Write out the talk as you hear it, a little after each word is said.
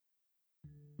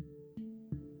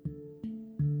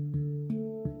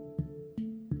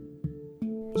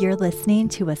You're listening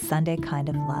to A Sunday Kind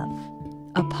of Love,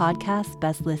 a podcast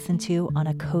best listened to on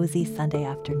a cozy Sunday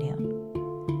afternoon,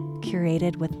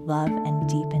 curated with love and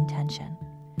deep intention.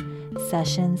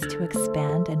 Sessions to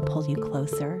expand and pull you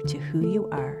closer to who you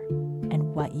are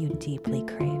and what you deeply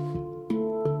crave.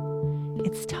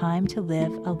 It's time to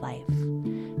live a life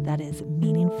that is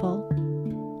meaningful,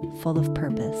 full of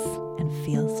purpose, and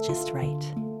feels just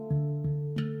right.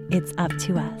 It's up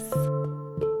to us.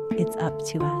 It's up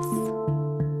to us.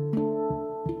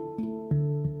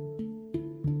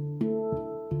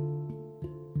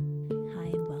 Hi,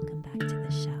 and welcome back to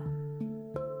the show.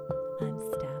 I'm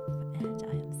Steph, and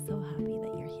I am so happy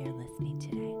that you're here listening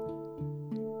today.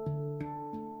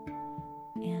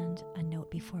 And a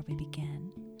note before we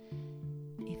begin,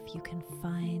 if you can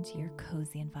find your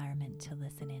cozy environment to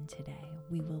listen in today,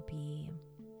 we will be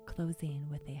closing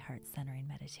with a heart-centering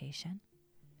meditation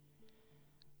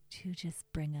to just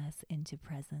bring us into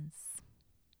presence.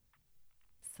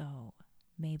 So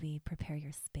maybe prepare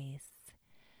your space,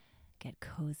 get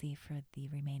cozy for the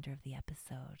remainder of the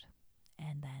episode,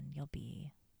 and then you'll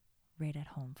be right at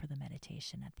home for the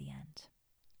meditation at the end.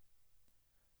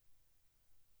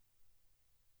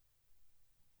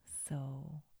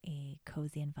 So a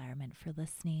cozy environment for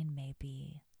listening may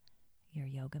be your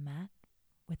yoga mat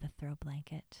with a throw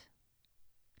blanket,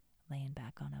 laying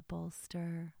back on a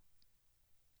bolster.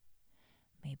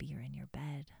 Maybe you're in your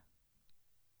bed.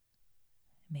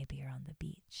 Maybe you're on the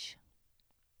beach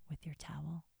with your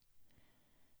towel,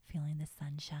 feeling the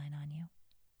sunshine on you.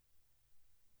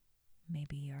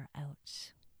 Maybe you're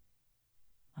out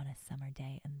on a summer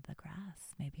day in the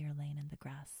grass. Maybe you're laying in the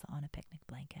grass on a picnic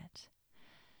blanket.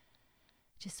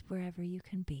 Just wherever you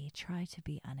can be, try to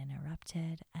be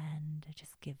uninterrupted and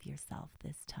just give yourself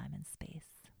this time and space.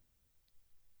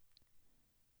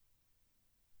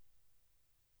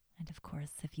 And of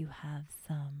course, if you have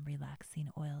some relaxing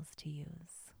oils to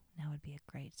use, now would be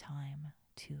a great time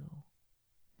to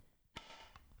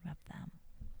rub them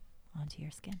onto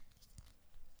your skin.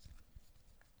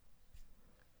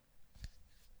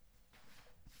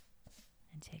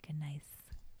 And take a nice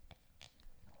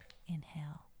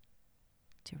inhale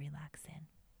to relax in.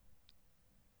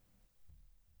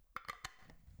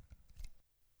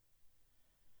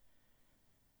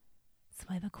 So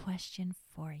I have a question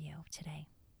for you today.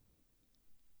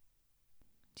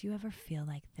 Do you ever feel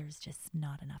like there's just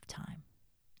not enough time?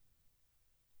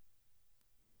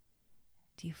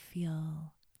 Do you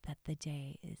feel that the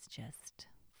day is just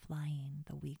flying,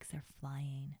 the weeks are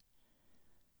flying?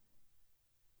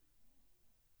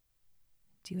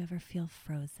 Do you ever feel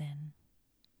frozen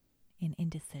in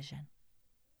indecision?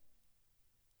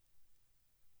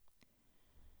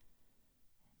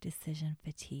 Decision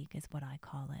fatigue is what I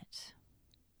call it.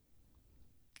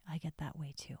 I get that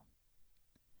way too.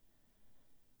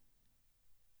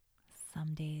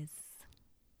 Some days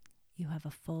you have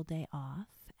a full day off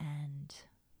and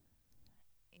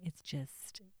it's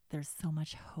just, there's so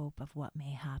much hope of what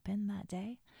may happen that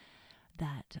day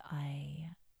that I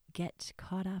get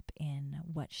caught up in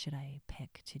what should I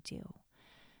pick to do.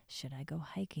 Should I go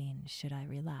hiking? Should I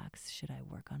relax? Should I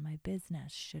work on my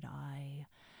business? Should I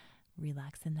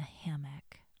relax in the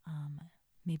hammock?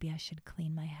 Maybe I should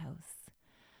clean my house.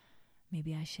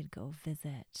 Maybe I should go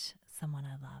visit someone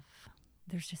I love.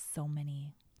 There's just so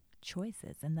many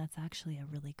choices, and that's actually a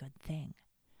really good thing.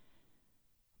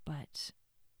 But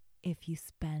if you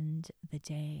spend the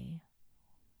day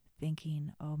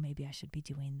thinking, oh, maybe I should be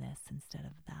doing this instead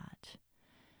of that,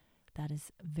 that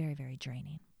is very, very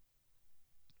draining.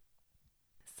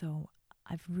 So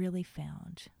I've really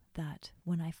found that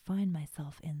when I find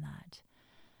myself in that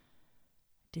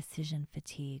decision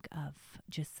fatigue of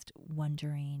just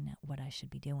wondering what I should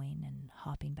be doing and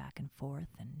hopping back and forth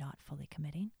and not fully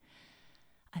committing,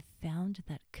 I found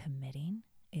that committing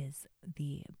is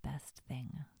the best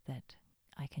thing that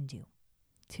I can do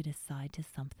to decide to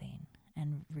something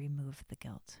and remove the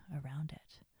guilt around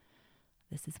it.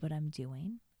 This is what I'm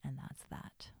doing, and that's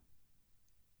that.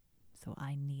 So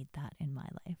I need that in my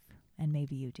life, and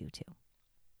maybe you do too.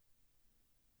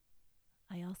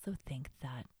 I also think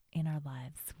that in our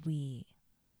lives, we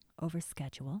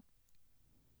overschedule.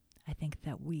 I think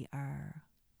that we are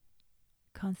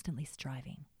constantly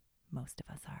striving. Most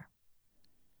of us are.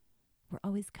 We're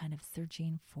always kind of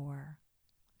searching for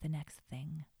the next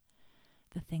thing,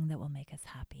 the thing that will make us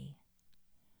happy.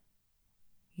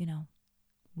 You know,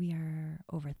 we are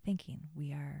overthinking.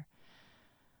 We are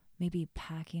maybe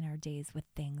packing our days with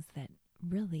things that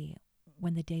really,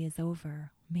 when the day is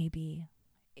over, maybe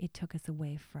it took us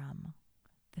away from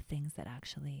the things that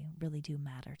actually really do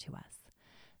matter to us.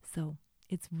 So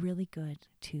it's really good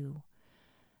to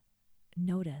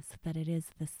notice that it is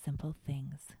the simple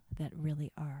things that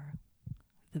really are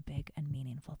the big and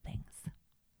meaningful things.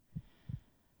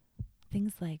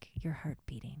 Things like your heart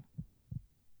beating.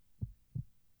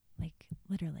 Like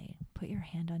literally, put your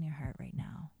hand on your heart right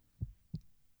now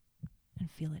and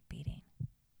feel it beating.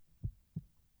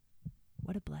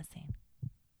 What a blessing.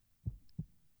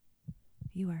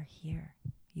 You are here.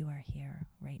 You are here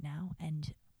right now,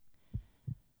 and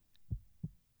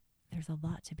there's a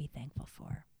lot to be thankful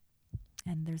for.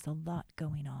 And there's a lot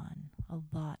going on, a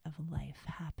lot of life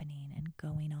happening and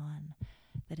going on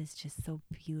that is just so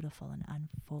beautiful and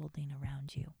unfolding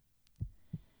around you.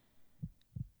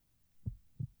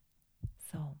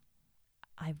 So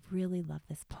I really love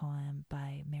this poem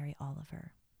by Mary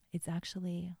Oliver. It's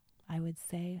actually, I would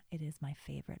say, it is my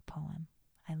favorite poem.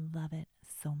 I love it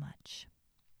so much.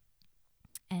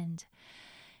 And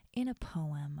in a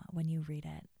poem, when you read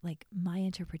it, like my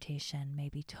interpretation may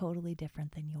be totally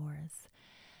different than yours.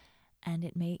 And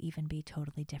it may even be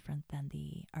totally different than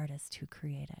the artist who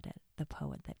created it, the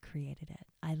poet that created it.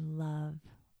 I love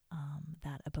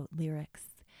that about lyrics,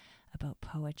 about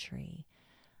poetry,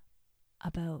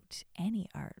 about any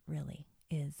art really,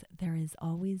 is there is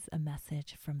always a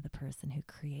message from the person who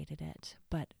created it.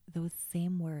 But those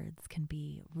same words can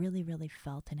be really, really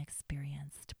felt and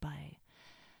experienced by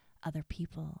other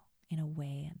people in a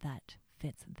way that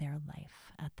fits their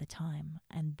life at the time.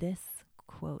 And this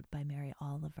quote by Mary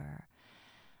Oliver,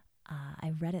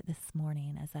 I read it this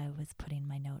morning as I was putting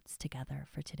my notes together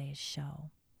for today's show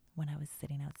when I was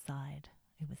sitting outside.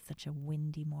 It was such a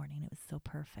windy morning. It was so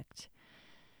perfect.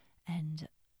 And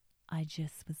I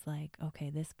just was like, okay,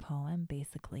 this poem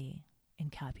basically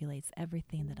encapsulates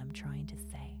everything that I'm trying to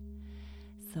say.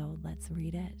 So let's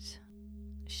read it.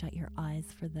 Shut your eyes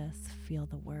for this, feel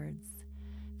the words,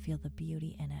 feel the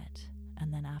beauty in it.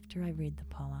 And then after I read the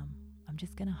poem, I'm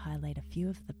just going to highlight a few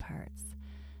of the parts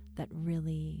that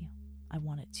really I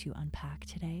wanted to unpack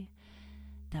today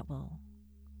that will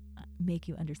make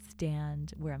you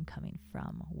understand where I'm coming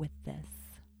from with this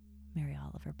Mary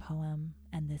Oliver poem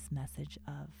and this message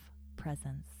of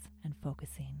presence and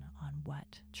focusing on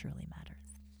what truly matters.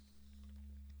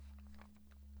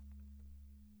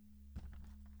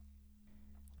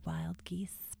 Wild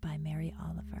Geese by Mary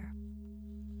Oliver.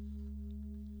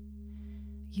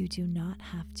 You do not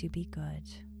have to be good.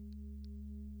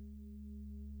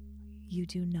 You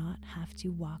do not have to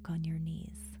walk on your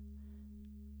knees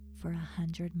for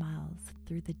 100 miles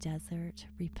through the desert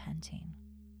repenting.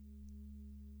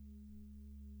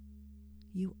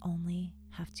 You only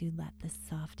have to let the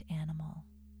soft animal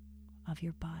of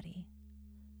your body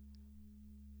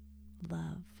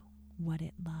love what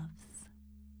it loves.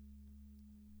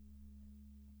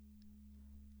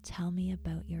 Tell me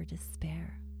about your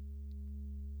despair,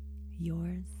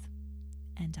 yours,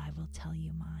 and I will tell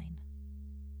you mine.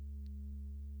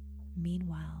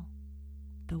 Meanwhile,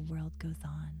 the world goes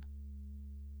on.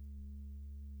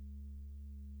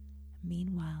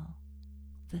 Meanwhile,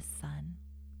 the sun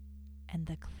and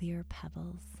the clear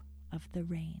pebbles of the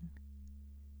rain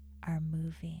are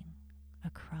moving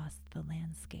across the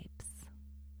landscapes,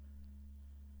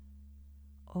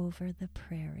 over the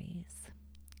prairies,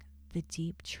 the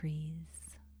deep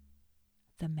trees,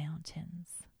 the mountains,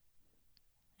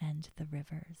 and the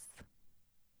rivers.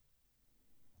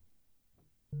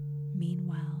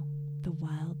 Meanwhile, the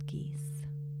wild geese,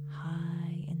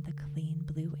 high in the clean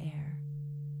blue air,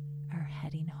 are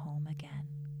heading home again.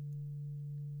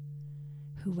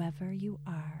 Whoever you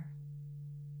are,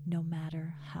 no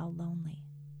matter how lonely,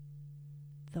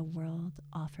 the world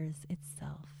offers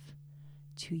itself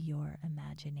to your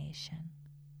imagination,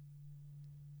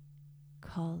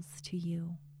 calls to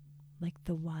you like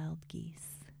the wild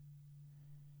geese,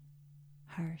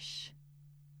 harsh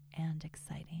and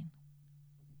exciting,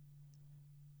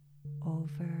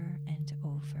 over and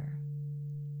over,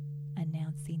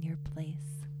 announcing your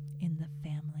place in the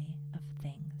family of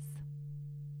things.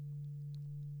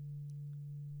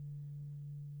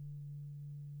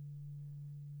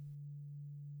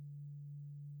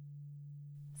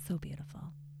 So beautiful.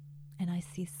 And I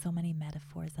see so many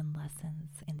metaphors and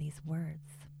lessons in these words.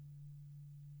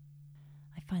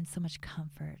 I find so much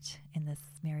comfort in this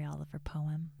Mary Oliver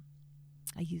poem.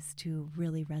 I used to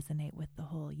really resonate with the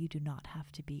whole, you do not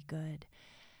have to be good.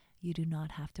 You do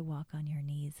not have to walk on your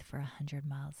knees for 100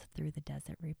 miles through the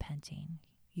desert repenting.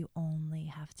 You only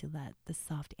have to let the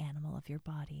soft animal of your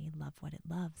body love what it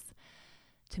loves.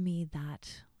 To me,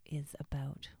 that is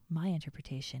about, my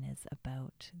interpretation is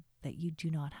about that you do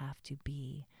not have to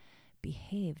be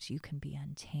behaved. You can be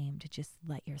untamed. Just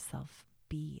let yourself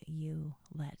be you.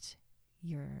 Let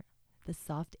the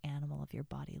soft animal of your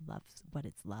body loves what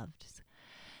it's loved.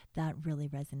 that really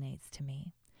resonates to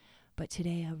me. But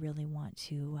today I really want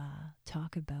to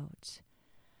talk about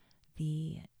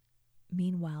the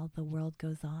meanwhile the world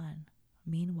goes on.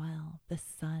 Meanwhile, the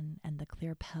sun and the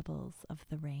clear pebbles of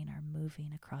the rain are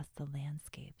moving across the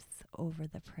landscapes, over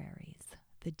the prairies,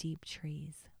 the deep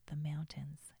trees, the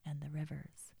mountains, and the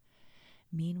rivers.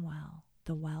 Meanwhile,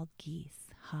 the wild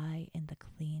geese, high in the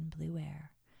clean blue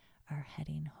air, are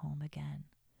heading home again.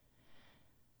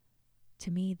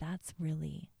 To me,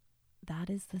 that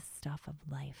is the stuff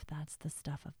of life. That's the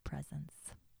stuff of presence.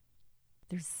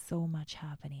 There's so much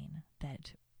happening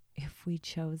that if we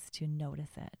chose to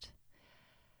notice it,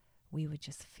 we would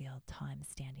just feel time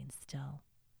standing still.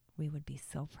 We would be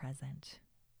so present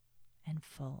and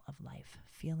full of life,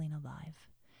 feeling alive,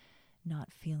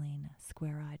 not feeling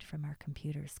square-eyed from our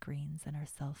computer screens and our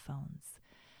cell phones,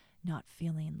 not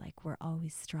feeling like we're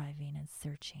always striving and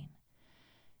searching.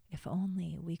 If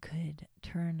only we could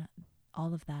turn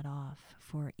all of that off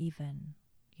for even,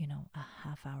 a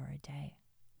half hour a day.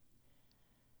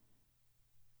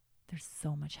 There's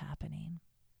so much happening.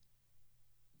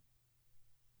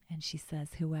 And she says,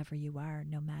 whoever you are,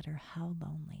 no matter how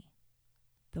lonely,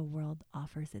 the world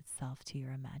offers itself to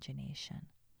your imagination,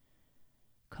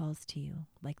 calls to you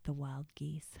like the wild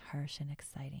geese, harsh and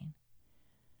exciting,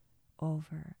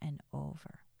 over and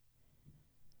over.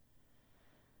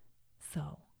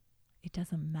 So it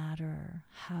doesn't matter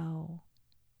how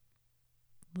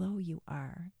low you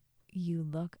are, you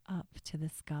look up to the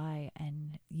sky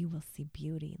and you will see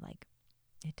beauty. Like,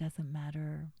 it doesn't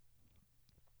matter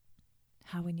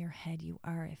how in your head you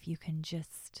are, if you can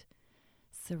just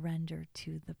surrender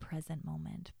to the present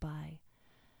moment by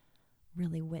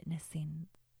really witnessing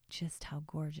just how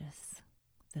gorgeous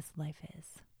this life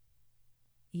is.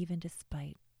 Even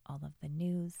despite all of the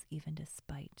news, even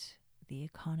despite the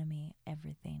economy,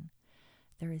 everything,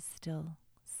 there is still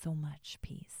so much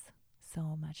peace,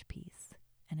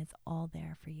 and it's all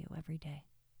there for you every day.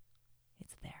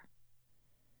 It's there.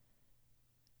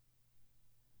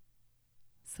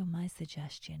 So my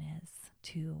suggestion is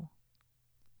to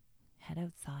head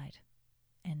outside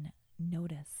and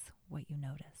notice what you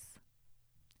notice.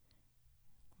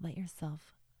 Let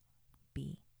yourself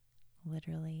be,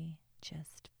 literally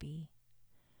just be.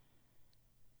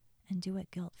 And do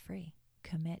it guilt-free.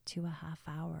 Commit to a half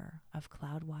hour of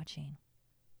cloud watching.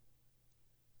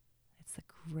 It's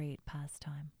a great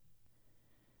pastime.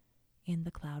 In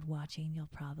the cloud watching, you'll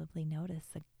probably notice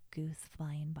a goose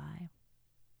flying by.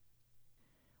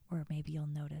 Or maybe you'll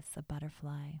notice a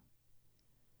butterfly.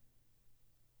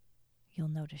 You'll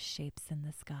notice shapes in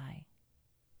the sky.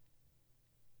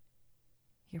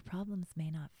 Your problems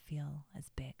may not feel as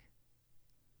big.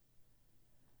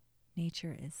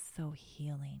 Nature is so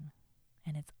healing,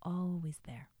 and it's always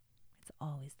there. It's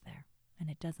always there. And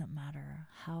it doesn't matter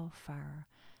how far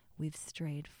we've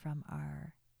strayed from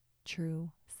our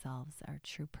true selves, our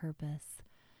true purpose.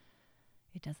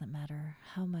 It doesn't matter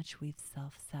how much we've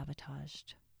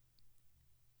self-sabotaged.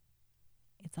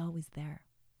 It's always there.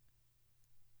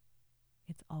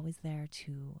 It's always there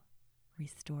to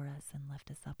restore us and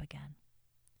lift us up again.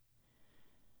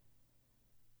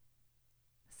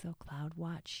 So cloud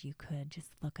watch, you could just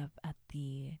look up at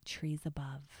the trees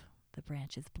above, the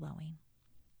branches blowing.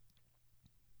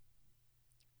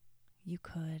 You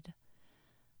could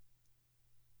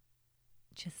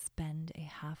just spend a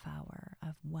half hour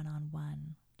of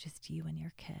one-on-one, just you and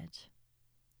your kid,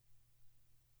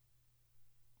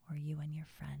 or you and your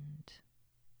friend,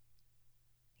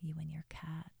 you and your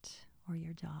cat or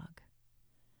your dog.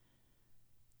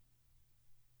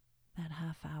 That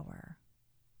half hour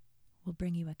will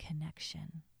bring you a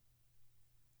connection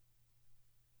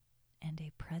and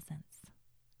a presence.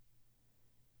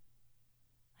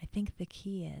 I think the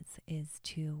key is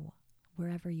to,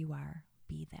 wherever you are,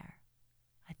 be there.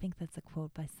 I think that's a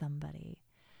quote by somebody.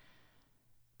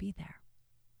 Be there.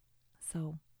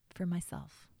 So for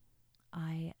myself,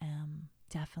 I am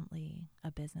definitely a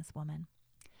businesswoman.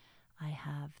 I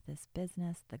have this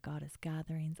business, the Goddess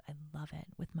Gatherings. I love it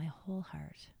with my whole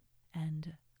heart.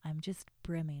 And I'm just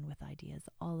brimming with ideas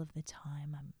all of the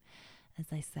time. As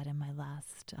I said in my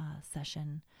last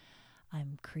session,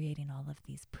 I'm creating all of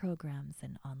these programs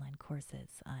and online courses.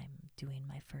 I'm doing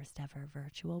my first ever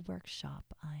virtual workshop.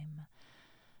 I'm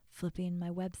flipping my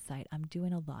website. I'm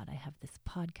doing a lot. I have this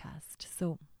podcast.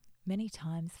 So many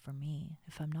times for me,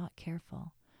 if I'm not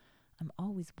careful, I'm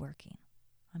always working.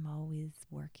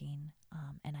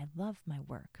 And I love my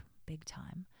work big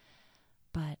time.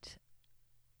 But,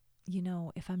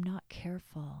 if I'm not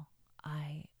careful,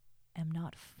 I am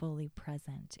not fully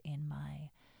present in my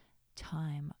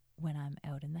time when I'm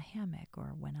out in the hammock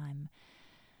or when I'm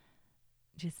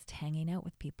just hanging out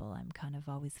with people, I'm kind of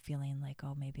always feeling like,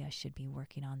 oh, maybe I should be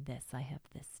working on this. I have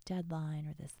this deadline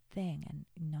or this thing. And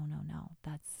no, no, no.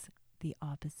 That's the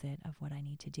opposite of what I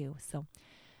need to do. So,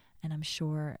 and I'm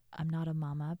sure I'm not a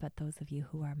mama, but those of you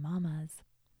who are mamas,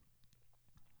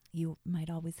 you might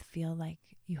always feel like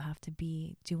you have to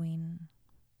be doing,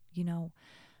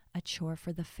 a chore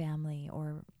for the family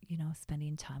or,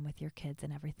 spending time with your kids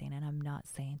and everything. And I'm not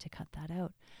saying to cut that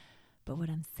out. But what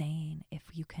I'm saying, if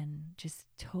you can just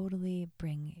totally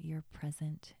bring your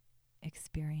present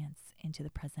experience into the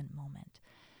present moment.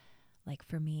 Like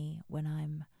for me, when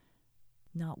I'm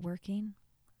not working,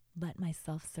 let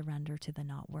myself surrender to the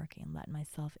not working. Let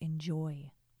myself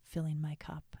enjoy filling my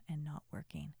cup and not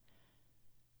working.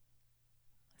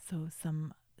 So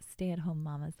some stay-at-home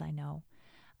mamas I know,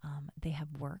 they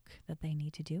have work that they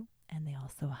need to do, and they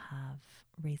also have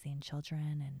raising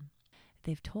children. And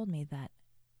they've told me that,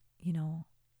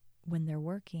 when they're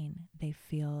working, they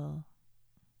feel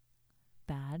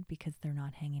bad because they're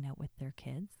not hanging out with their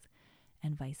kids,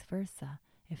 and vice versa.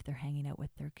 If they're hanging out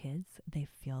with their kids, they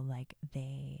feel like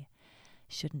they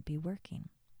shouldn't be working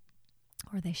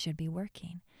or they should be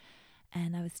working.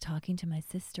 And I was talking to my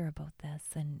sister about this,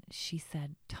 and she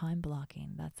said time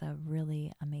blocking, that's a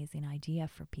really amazing idea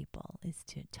for people, is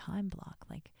to time block.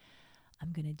 Like,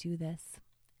 I'm going to do this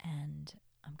and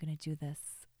I'm going to do this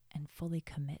and fully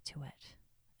commit to it.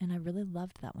 And I really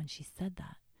loved that when she said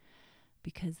that,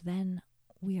 because then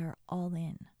we are all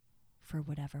in for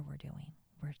whatever we're doing.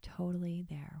 We're totally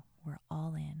there. We're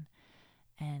all in.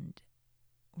 And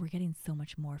we're getting so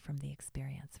much more from the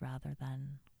experience rather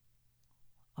than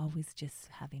always just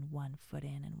having one foot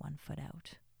in and one foot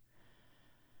out.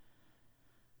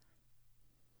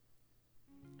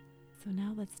 So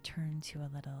now let's turn to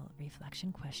a little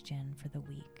reflection question for the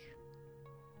week.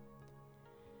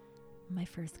 My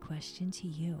first question to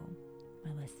you,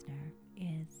 my listener,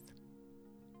 is,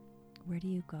 where do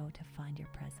you go to find your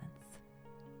presence?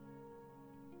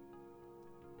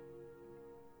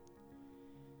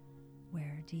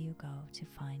 Where do you go to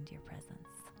find your presence?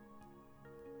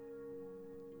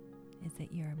 Is it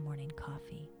your morning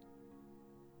coffee?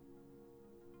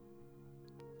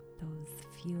 Those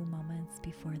few moments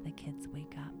before the kids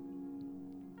wake up?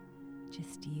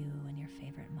 Just you and your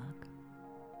favorite mug,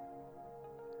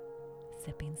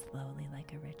 sipping slowly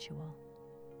like a ritual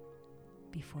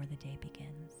before the day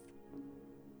begins.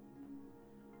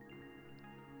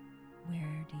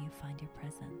 Where do you find your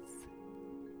presence?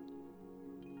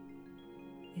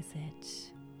 Is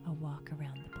it a walk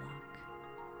around the block?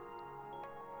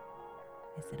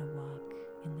 Is it a walk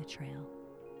in the trail?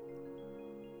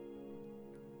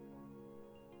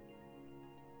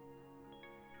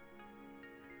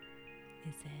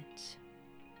 Is it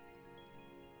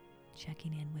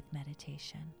checking in with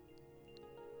meditation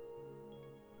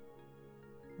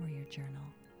or your journal?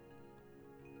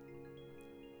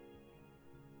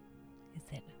 Is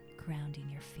it grounding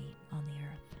your feet on the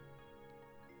earth?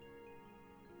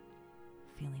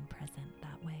 Feeling present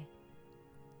that way?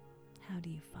 How do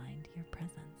you find your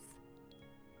presence?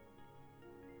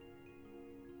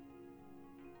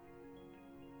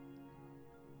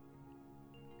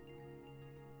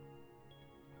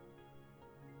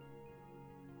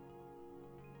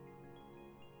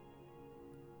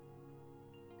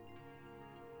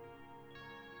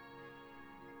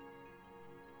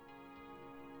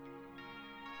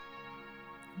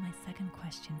 My second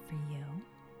question for you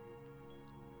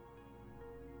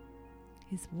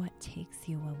is, what takes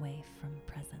you away from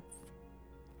presence?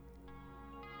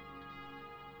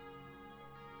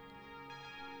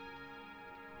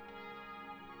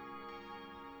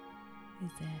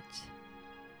 Is it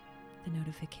the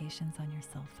notifications on your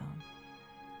cell phone?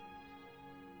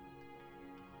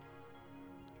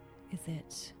 Is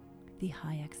it the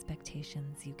high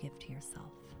expectations you give to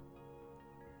yourself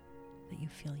that you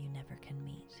feel you never can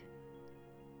meet?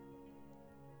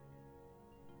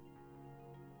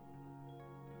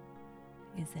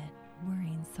 Is it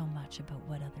worrying so much about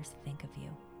what others think of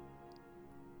you?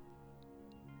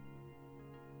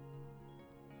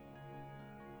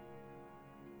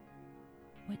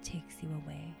 What takes you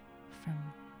away from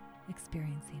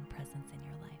experiencing presence in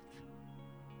your life?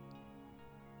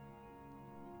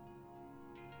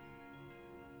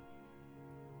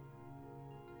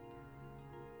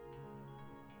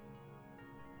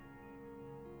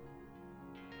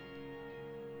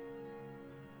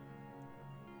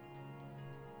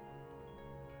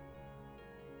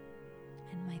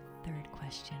 And my third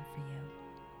question for you: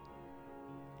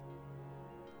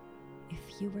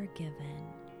 if you were given,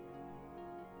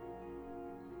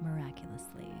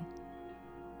 miraculously,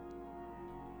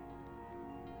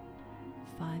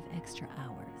 5 extra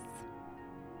hours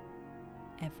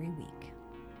every week,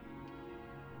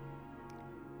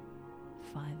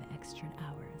 5 extra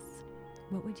hours,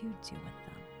 what would you do with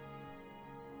them?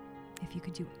 If you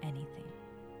could do anything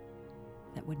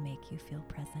that would make you feel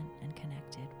present and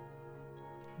connected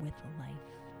with life,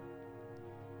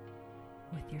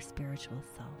 with your spiritual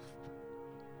self,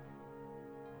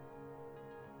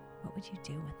 what would you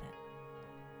do with it?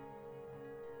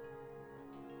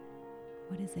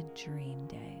 What is a dream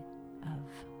day of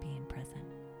being present?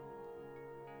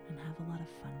 And have a lot of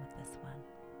fun with this one.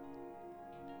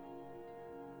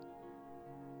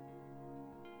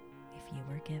 If you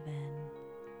were given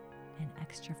an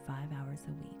extra 5 hours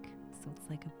a week, so it's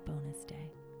like a bonus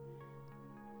day,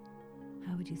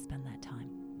 how would you spend that time?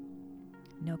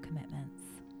 No commitments,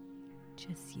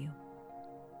 just you.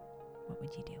 What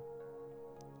would you do?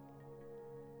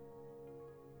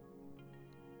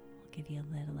 I'll give you a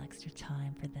little extra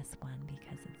time for this one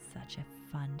because it's such a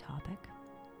fun topic.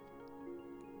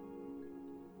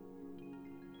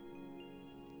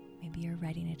 Maybe you're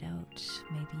writing it out.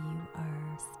 Maybe you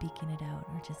are speaking it out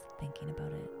or just thinking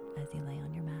about it as you lay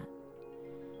on your mat.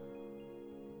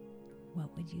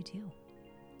 What would you do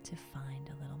to find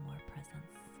a little more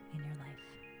presence in your life?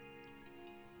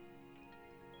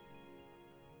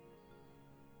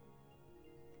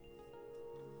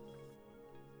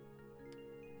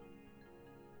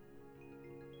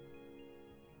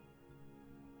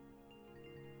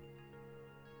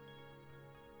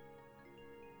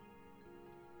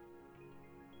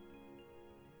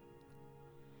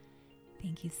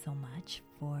 Thank you so much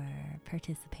for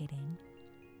participating.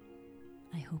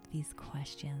 I hope these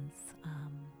questions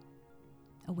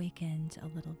awakened a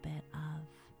little bit of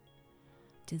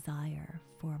desire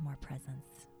for more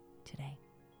presence today.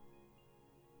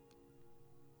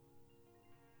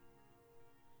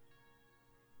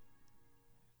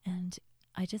 And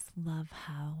I just love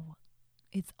how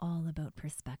it's all about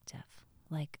perspective.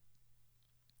 Like,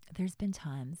 there's been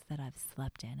times that I've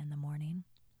slept in the morning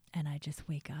and I just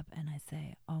wake up and I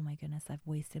say, oh my goodness, I've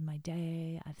wasted my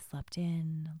day. I've slept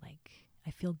in. Like,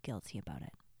 I feel guilty about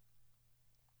it.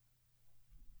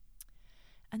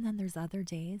 And then there's other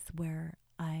days where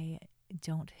I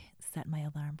don't set my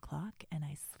alarm clock and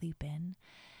I sleep in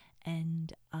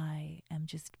and I am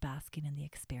just basking in the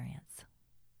experience.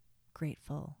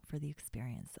 Grateful for the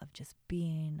experience of just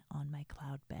being on my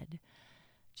cloud bed,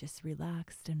 just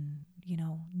relaxed and,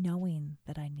 knowing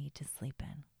that I need to sleep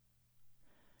in.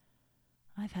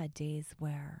 I've had days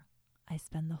where I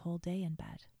spend the whole day in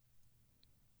bed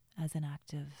as an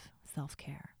act of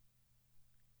self-care.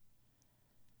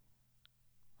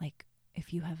 Like,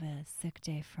 if you have a sick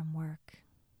day from work,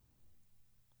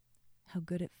 how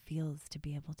good it feels to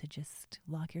be able to just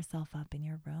lock yourself up in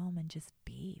your room and just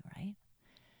be, right?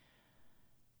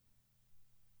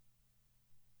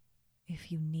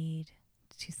 If you need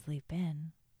to sleep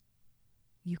in,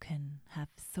 you can have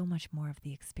so much more of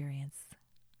the experience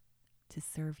to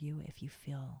serve you if you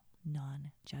feel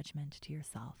non-judgment to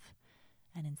yourself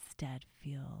and instead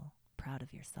feel proud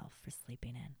of yourself for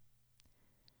sleeping in.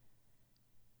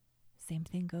 Same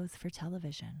thing goes for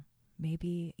television.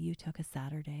 Maybe you took a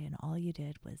Saturday and all you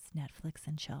did was Netflix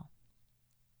and chill.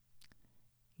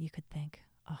 You could think,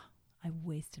 oh, I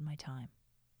wasted my time.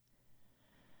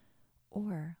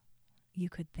 Or you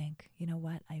could think, you know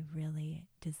what, I really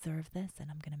deserve this and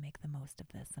I'm going to make the most of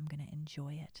this. I'm going to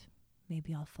enjoy it.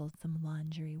 Maybe I'll fold some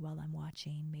laundry while I'm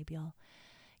watching. Maybe I'll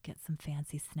get some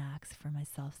fancy snacks for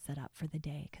myself set up for the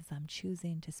day because I'm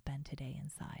choosing to spend today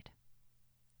inside.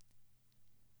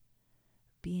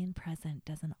 Being present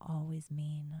doesn't always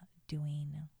mean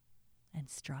doing and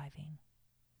striving.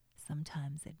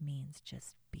 Sometimes it means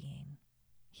just being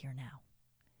here now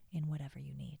in whatever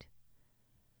you need.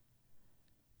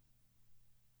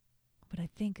 But I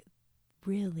think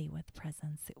really with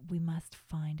presence, we must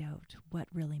find out what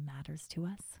really matters to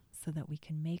us so that we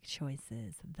can make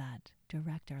choices that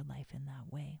direct our life in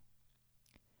that way.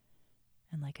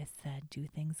 And like I said, do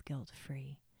things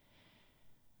guilt-free.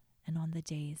 And on the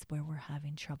days where we're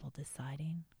having trouble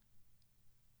deciding,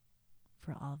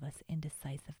 for all of us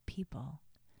indecisive people,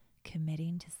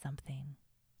 committing to something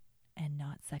and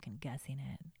not second-guessing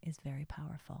it is very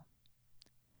powerful.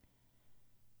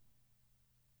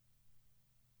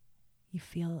 You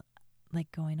feel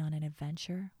like going on an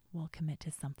adventure? Well, commit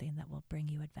to something that will bring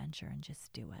you adventure and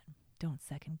just do it. Don't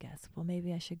second guess. Well,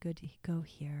 maybe I should go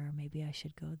here. Maybe I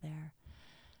should go there.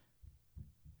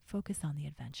 Focus on the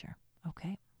adventure.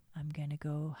 Okay, I'm going to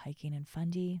go hiking in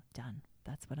Fundy. Done.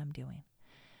 That's what I'm doing.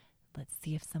 Let's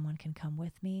see if someone can come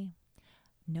with me.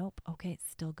 Nope. Okay, it's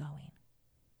still going.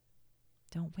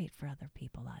 Don't wait for other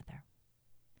people either.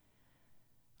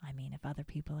 I mean, if other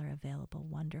people are available,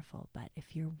 wonderful. But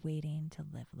if you're waiting to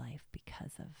live life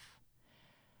because of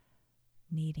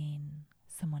needing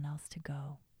someone else to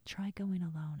go, try going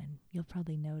alone and you'll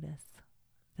probably notice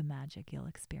the magic you'll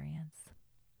experience.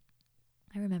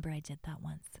 I remember I did that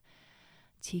once.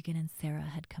 Tegan and Sarah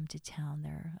had come to town.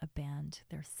 They're a band,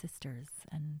 they're sisters,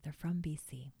 and they're from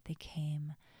BC. They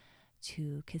came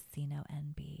to Casino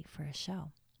NB for a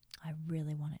show. I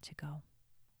really wanted to go.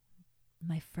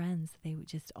 My friends, they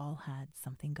just all had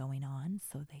something going on,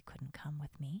 so they couldn't come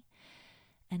with me.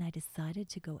 And I decided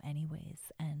to go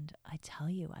anyways. And I tell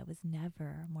you, I was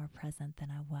never more present than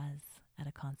I was at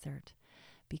a concert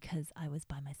because I was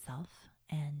by myself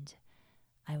and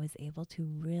I was able to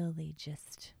really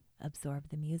just absorb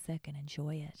the music and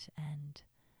enjoy it. And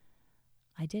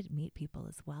I did meet people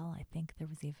as well. I think there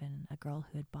was even a girl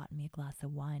who had bought me a glass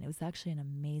of wine. It was actually an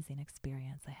amazing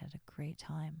experience. I had a great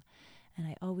time. And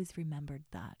I always remembered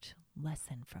that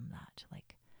lesson from that.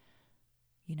 Like,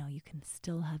 you know, you can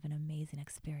still have an amazing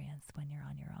experience when you're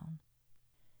on your own.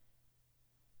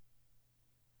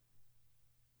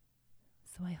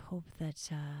 So I hope that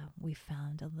we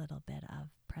found a little bit of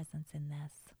presence in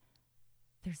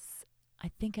this. I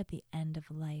think at the end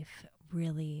of life,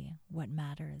 really what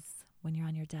matters when you're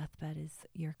on your deathbed is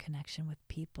your connection with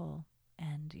people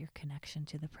and your connection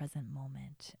to the present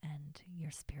moment and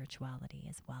your spirituality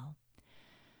as well.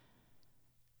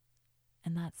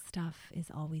 And that stuff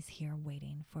is always here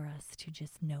waiting for us to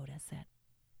just notice it.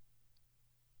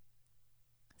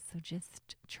 So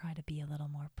just try to be a little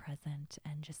more present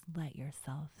and just let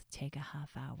yourself take a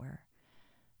half hour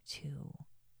to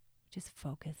just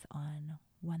focus on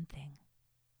one thing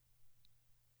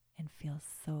and feel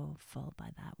so full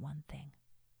by that one thing.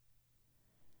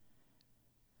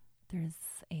 There's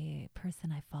a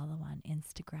person I follow on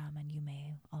Instagram, and you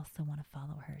may also want to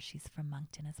follow her. She's from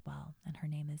Moncton as well, and her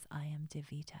name is I Am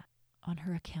Devita. On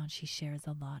her account, she shares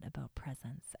a lot about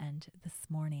presence, and this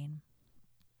morning,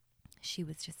 she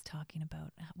was just talking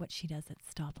about what she does at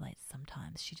stoplights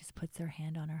sometimes. She just puts her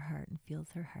hand on her heart and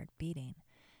feels her heart beating.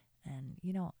 And,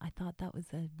 you know, I thought that was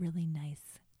a really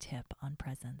nice tip on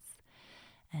presence.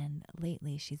 And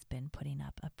lately she's been putting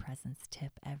up a presence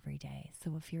tip every day.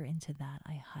 So if you're into that,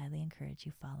 I highly encourage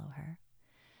you follow her.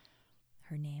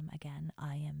 Her name, again,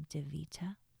 I Am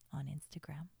Devita on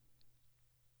Instagram.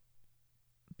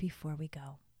 Before we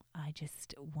go, I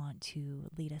just want to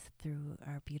lead us through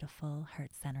our beautiful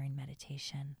heart-centering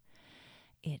meditation.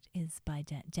 It is by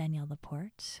Danielle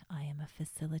Laporte. I am a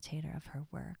facilitator of her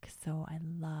work, so I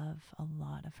love a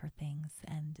lot of her things,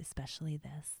 and especially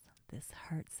this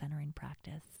heart-centering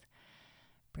practice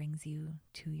brings you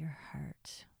to your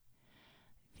heart,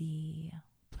 the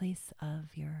place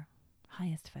of your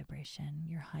highest vibration,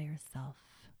 your higher self.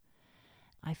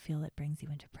 I feel it brings you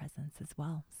into presence as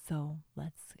well. So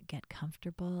let's get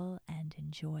comfortable and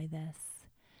enjoy this.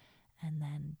 And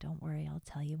then don't worry, I'll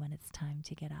tell you when it's time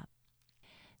to get up.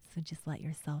 So just let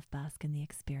yourself bask in the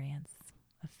experience,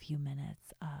 a few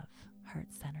minutes of heart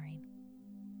centering.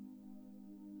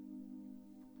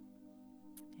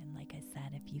 And like I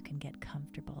said, if you can get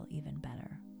comfortable, even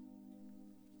better.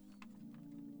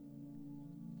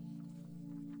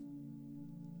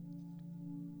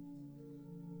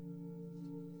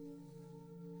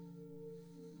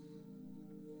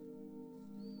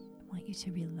 I want you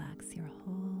to relax your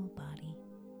whole body.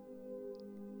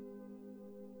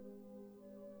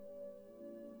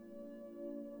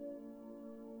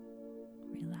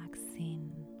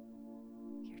 Relaxing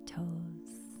your toes,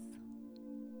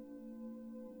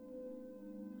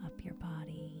 up your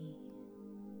body,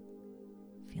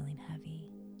 feeling heavy.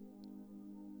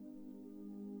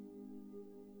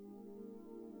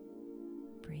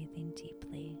 Breathing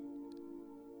deeply,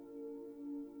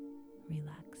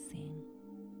 relaxing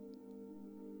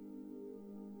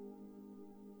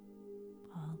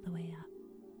all the way up,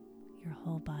 your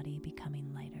whole body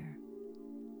becoming lighter.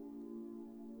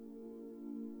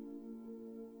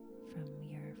 From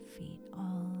your feet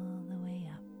all the way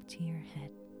up to your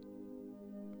head,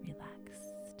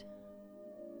 relaxed.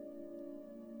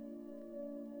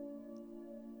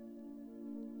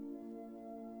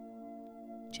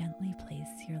 Gently place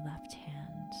your left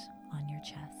hand on your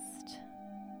chest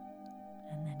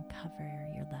and then cover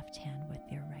your left hand with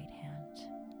your right hand.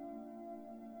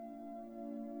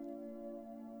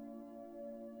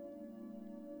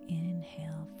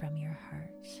 Inhale from your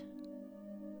heart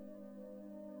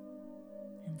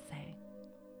and say,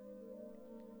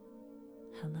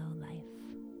 "Hello, life."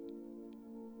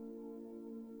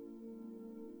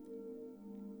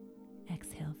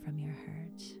 Exhale from your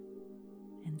heart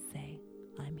and say,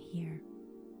 "I'm here."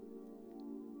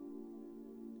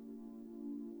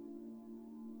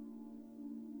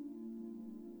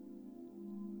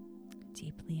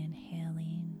 Deeply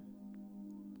inhaling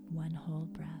one whole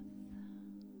breath,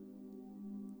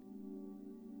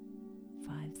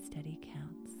 5 steady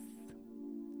counts,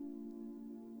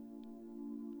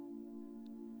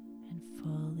 and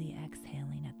fully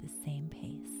exhaling at the same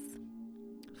pace,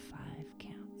 5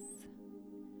 counts,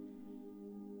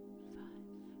 5,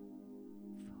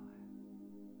 4,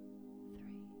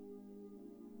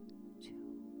 3, 2,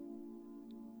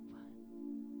 1.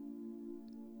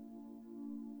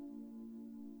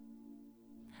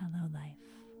 Hello, life.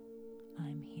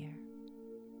 I'm here.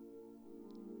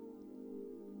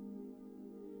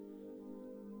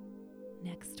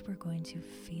 Next, we're going to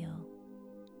feel.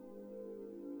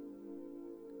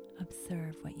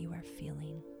 Observe what you are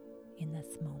feeling in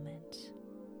this moment.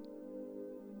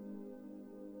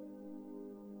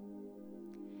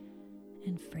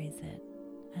 And phrase it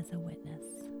as a witness.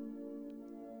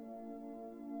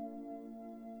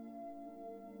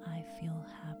 I feel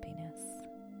happiness.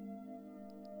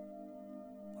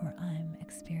 Or I'm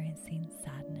experiencing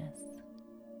sadness.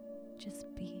 Just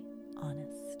be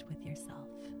honest with yourself.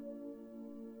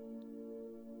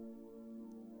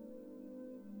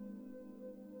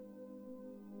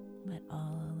 Let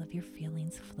all of your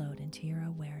feelings float into your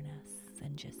awareness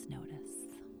and just notice.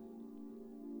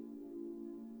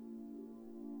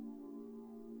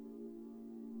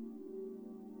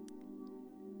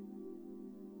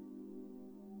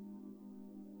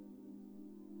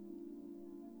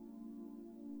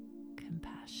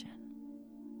 Compassion.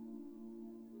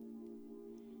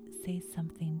 Say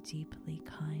something deeply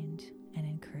kind and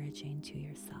encouraging to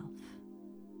yourself.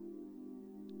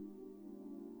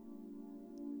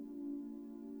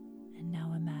 And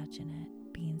now imagine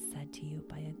it being said to you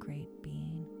by a great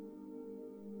being.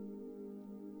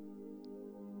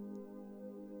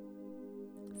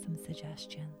 Some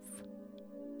suggestions.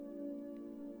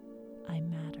 I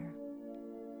matter.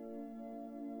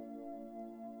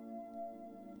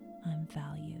 I'm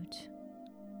valued.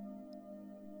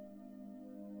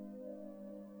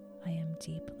 I am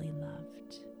deeply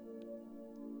loved.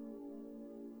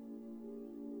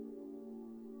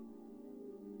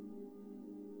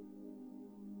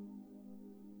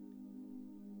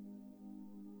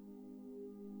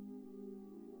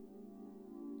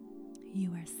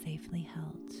 You are safely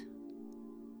held.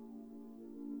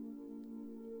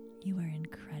 You are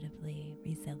incredibly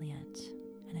resilient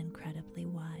and incredibly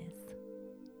wise.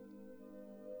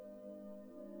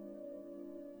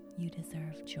 You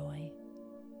deserve joy.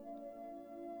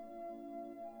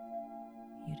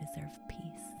 You deserve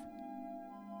peace,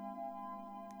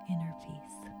 inner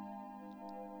peace.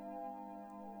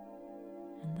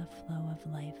 And the flow of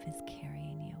life is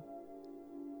carrying you.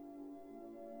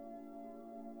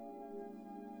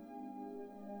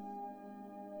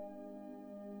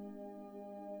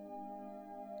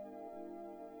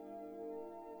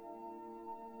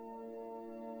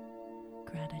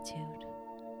 Gratitude.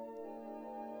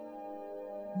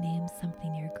 Name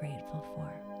something you're grateful for.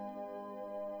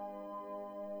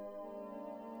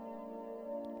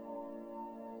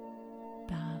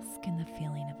 Bask in the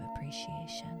feeling of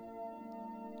appreciation.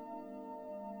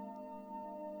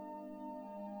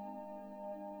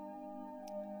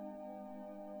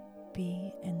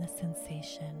 Be in the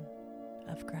sensation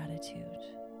of gratitude.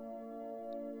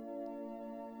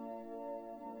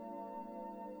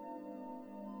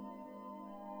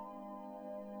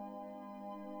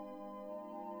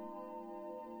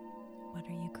 What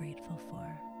are you grateful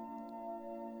for?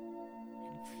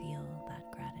 And feel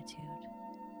that gratitude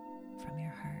from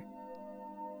your heart.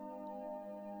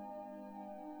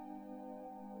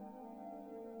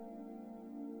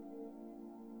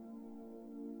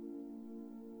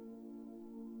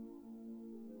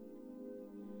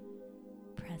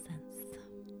 Presence.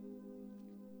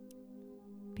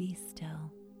 Be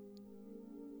still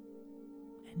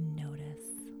and notice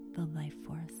the life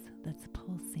force that's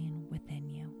pulsing within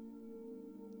you.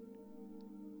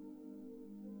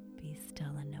 Be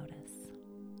still and notice.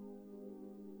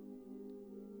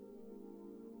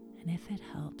 And if it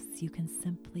helps, you can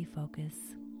simply focus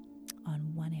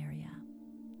on one area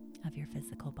of your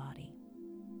physical body,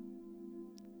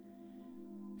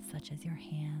 such as your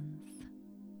hands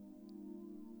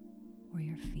or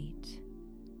your feet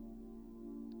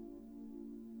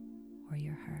or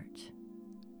your heart.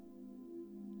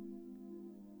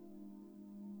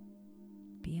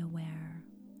 Be aware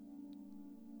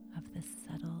of the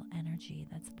subtle energy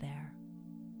that's there.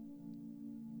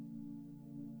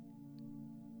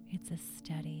 It's a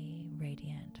steady,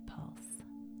 radiant pulse.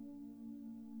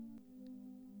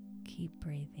 Keep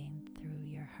breathing through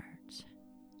your heart.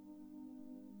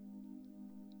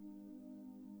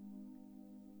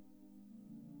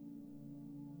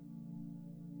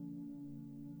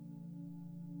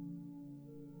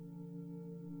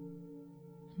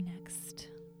 next,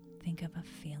 think of a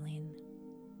feeling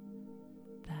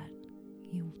that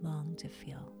you long to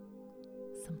feel,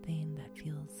 something that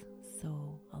feels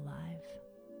so alive.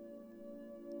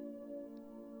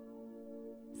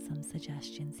 Some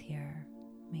suggestions here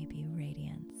may be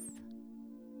radiance,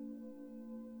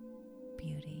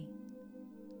 beauty,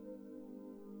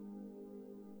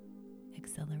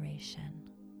 exhilaration,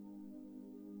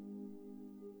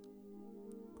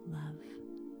 love,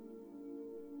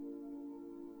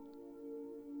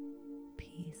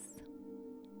 peace,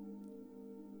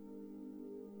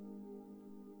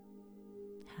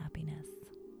 happiness.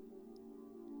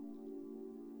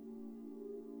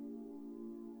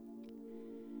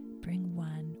 Bring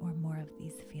one or more of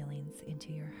these feelings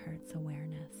into your heart's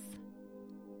awareness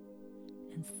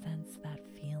and sense that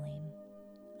feeling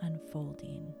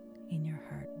unfolding in your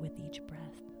heart with each breath.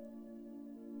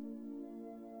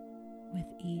 With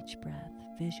each breath,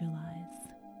 visualize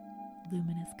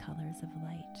luminous colors of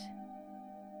light,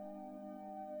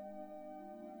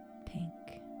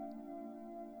 pink,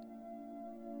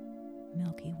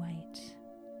 milky white,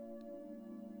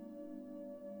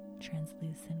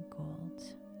 translucent gold,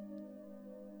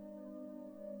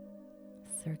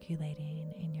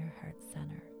 circulating in your heart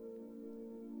center.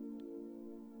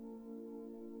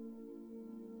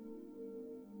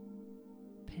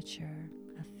 Picture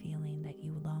a feeling that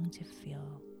you long to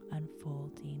feel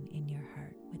unfolding in your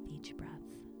heart with each breath.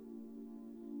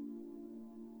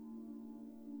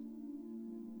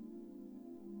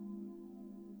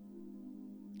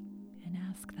 And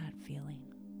ask that feeling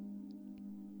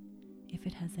if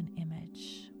it has an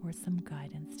image or some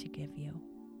guidance to give you.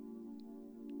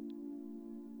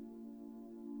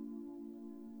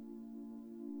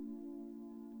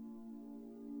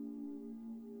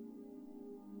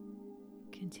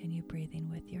 Continue breathing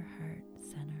with your heart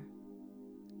center.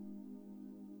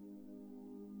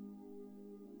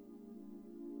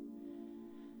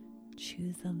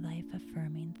 Choose a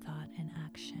life-affirming thought and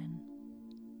action.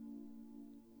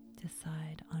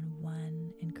 Decide on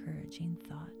one encouraging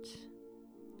thought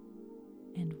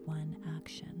and one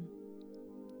action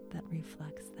that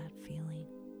reflects that feeling.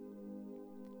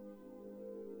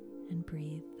 And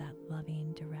breathe that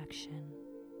loving direction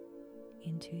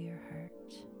into your heart.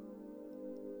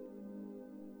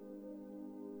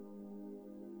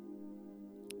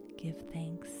 Give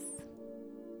thanks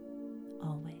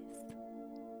always.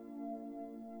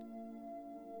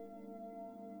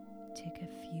 Take a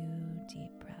few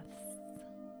deep breaths.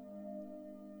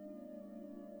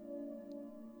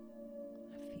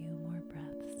 A few more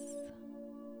breaths.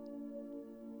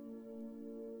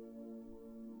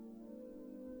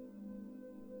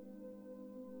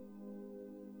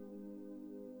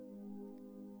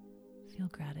 Feel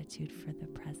gratitude for the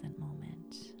present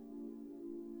moment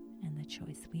and the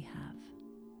choice we have.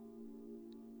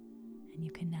 And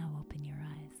you can now open your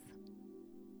eyes.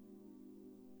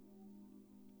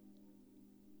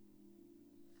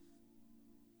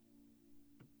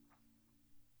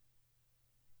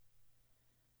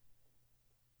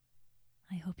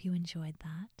 I hope you enjoyed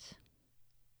that.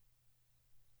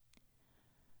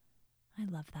 I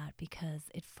love that because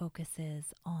it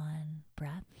focuses on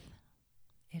breath.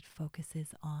 It focuses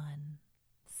on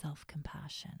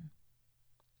self-compassion.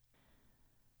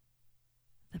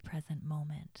 The present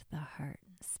moment, the heart,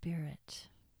 spirit,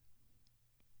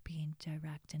 being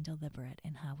direct and deliberate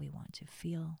in how we want to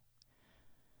feel.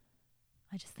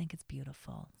 I just think it's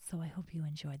beautiful, so I hope you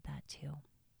enjoyed that too.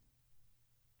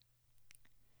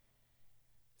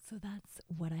 So that's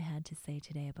what I had to say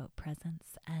today about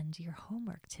presence, and your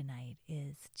homework tonight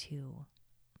is to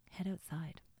head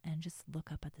outside and just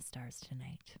look up at the stars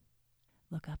tonight.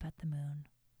 Look up at the moon,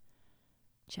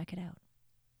 check it out,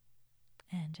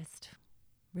 and just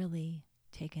really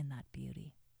take in that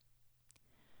beauty.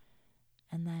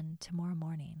 And then tomorrow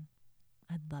morning,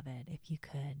 I'd love it if you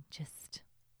could just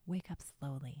wake up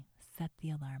slowly, set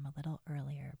the alarm a little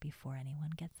earlier before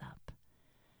anyone gets up.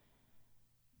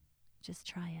 Just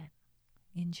try it.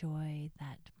 Enjoy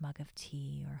that mug of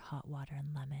tea or hot water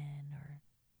and lemon or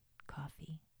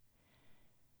coffee.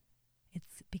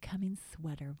 It's becoming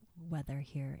sweater weather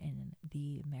here in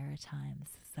the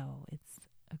Maritimes, so it's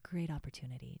a great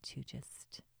opportunity to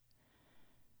just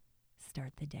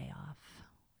start the day off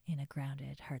in a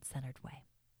grounded, heart-centered way.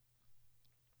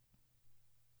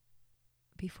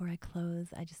 Before I close,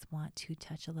 I just want to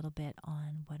touch a little bit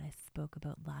on what I spoke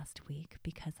about last week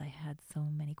because I had so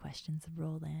many questions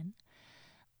roll in.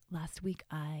 Last week,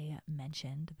 I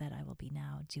mentioned that I will be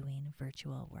now doing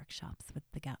virtual workshops with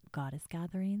the Goddess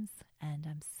Gatherings, and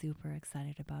I'm super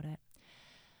excited about it.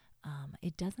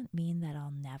 It doesn't mean that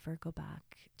I'll never go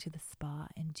back to the spa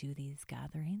and do these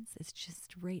gatherings. It's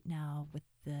just right now with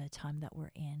the time that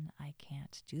we're in, I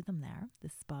can't do them there. The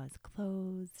spa is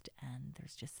closed and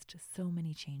there's just so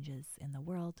many changes in the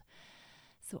world.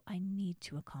 So I need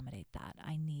to accommodate that.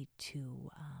 I need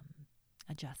to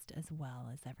adjust as well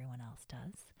as everyone else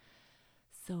does.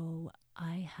 So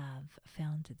I have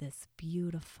found this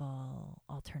beautiful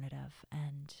alternative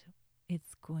and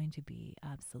it's going to be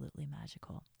absolutely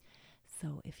magical.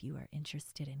 So if you are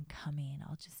interested in coming,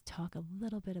 I'll just talk a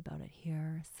little bit about it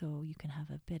here so you can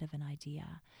have a bit of an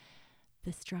idea.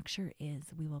 The structure is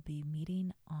we will be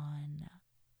meeting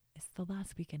it's the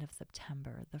last weekend of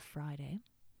September, the Friday.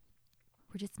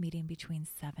 We're just meeting between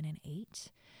 7 and 8.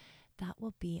 That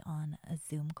will be on a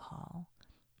Zoom call.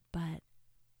 But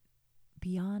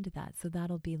beyond that, so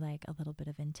that'll be like a little bit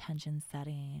of intention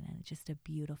setting and just a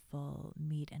beautiful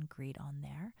meet and greet on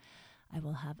there. I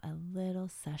will have a little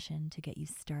session to get you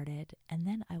started, and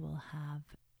then I will have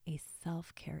a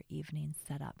self-care evening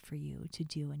set up for you to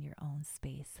do in your own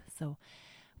space. So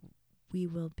we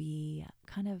will be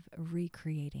kind of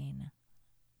recreating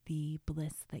the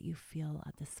bliss that you feel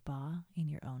at the spa in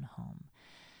your own home.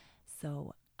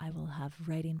 So I will have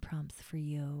writing prompts for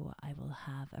you. I will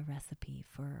have a recipe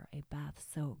for a bath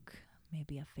soak,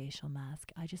 maybe a facial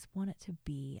mask. I just want it to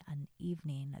be an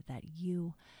evening that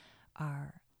you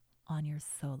are on your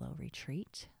solo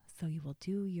retreat. So you will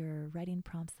do your writing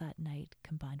prompts that night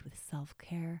combined with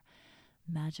self-care,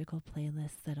 magical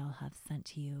playlists that I'll have sent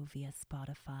to you via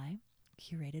Spotify,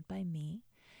 curated by me,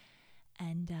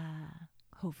 and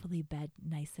hopefully bed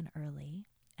nice and early.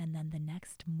 And then the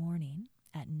next morning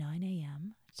at 9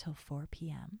 a.m. till 4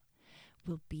 p.m.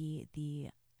 will be the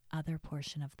other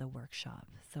portion of the workshop.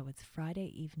 So it's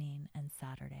Friday evening and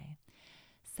Saturday.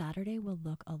 Saturday will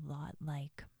look a lot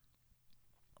like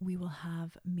we will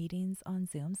have meetings on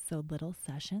Zoom, so little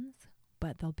sessions,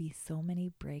 but there'll be so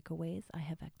many breakaways. I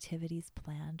have activities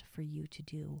planned for you to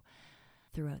do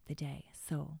throughout the day.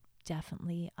 So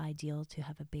definitely ideal to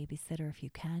have a babysitter if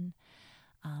you can.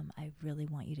 I really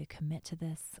want you to commit to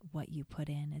this. What you put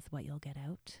in is what you'll get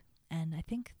out. And I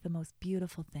think the most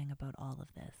beautiful thing about all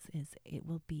of this is it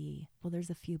will be, well, there's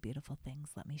a few beautiful things.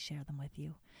 Let me share them with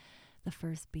you. The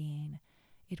first being,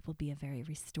 it will be a very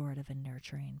restorative and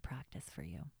nurturing practice for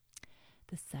you.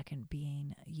 The second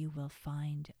being, you will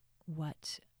find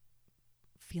what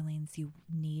feelings you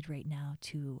need right now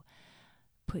to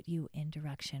put you in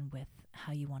direction with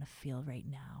how you want to feel right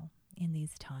now. In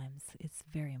these times, it's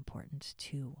very important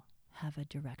to have a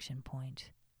direction point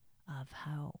of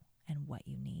how and what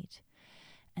you need.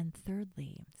 And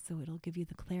thirdly, so it'll give you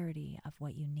the clarity of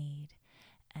what you need.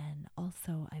 And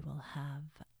also I will have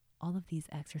all of these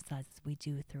exercises we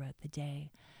do throughout the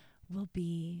day will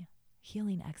be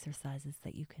healing exercises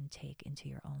that you can take into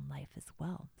your own life as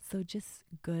well. So just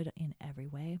good in every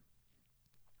way.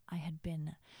 I had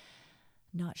been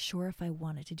not sure if I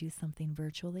wanted to do something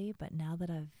virtually, but now that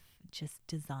I've just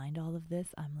designed all of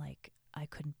this, I'm like, I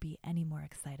couldn't be any more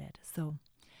excited. So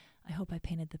I hope I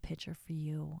painted the picture for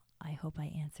you. I hope I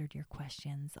answered your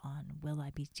questions on will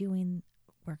I be doing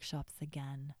workshops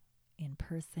again in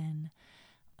person?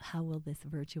 How will this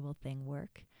virtual thing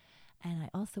work? And I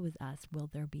also was asked, will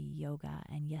there be yoga?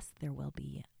 And yes, there will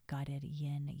be guided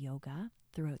yin yoga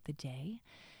throughout the day.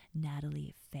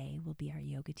 Natalie Faye will be our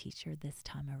yoga teacher this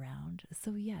time around.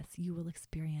 So yes, you will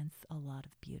experience a lot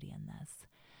of beauty in this.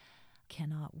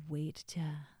 Cannot wait to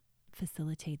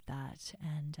facilitate that,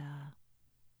 and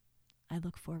I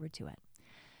look forward to it.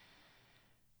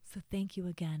 So thank you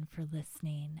again for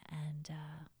listening, and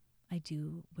I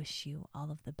do wish you all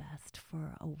of the best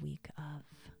for a week of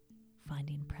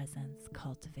finding presence,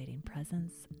 cultivating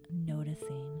presence,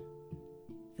 noticing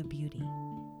the beauty,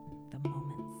 the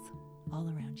moments all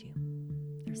around you.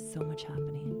 There's so much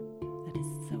happening that is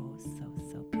so, so,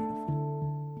 so beautiful.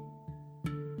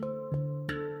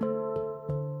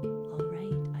 All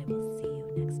right, I will see you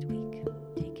next week.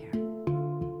 Take care.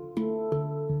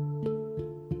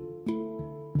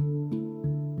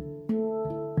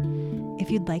 If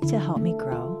you'd like to help me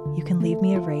grow, you can leave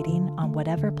me a rating on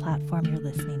whatever platform you're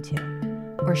listening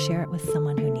to, or share it with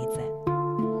someone who needs it.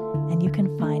 And you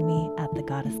can find me at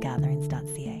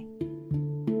thegoddessgatherings.ca.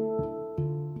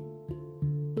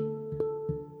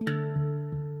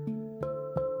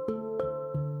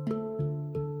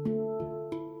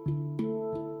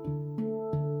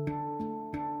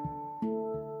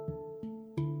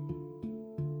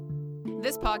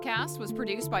 This podcast was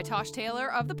produced by Tosh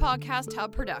Taylor of the Podcast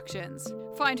Hub Productions.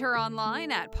 Find her online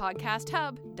at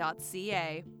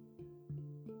podcasthub.ca.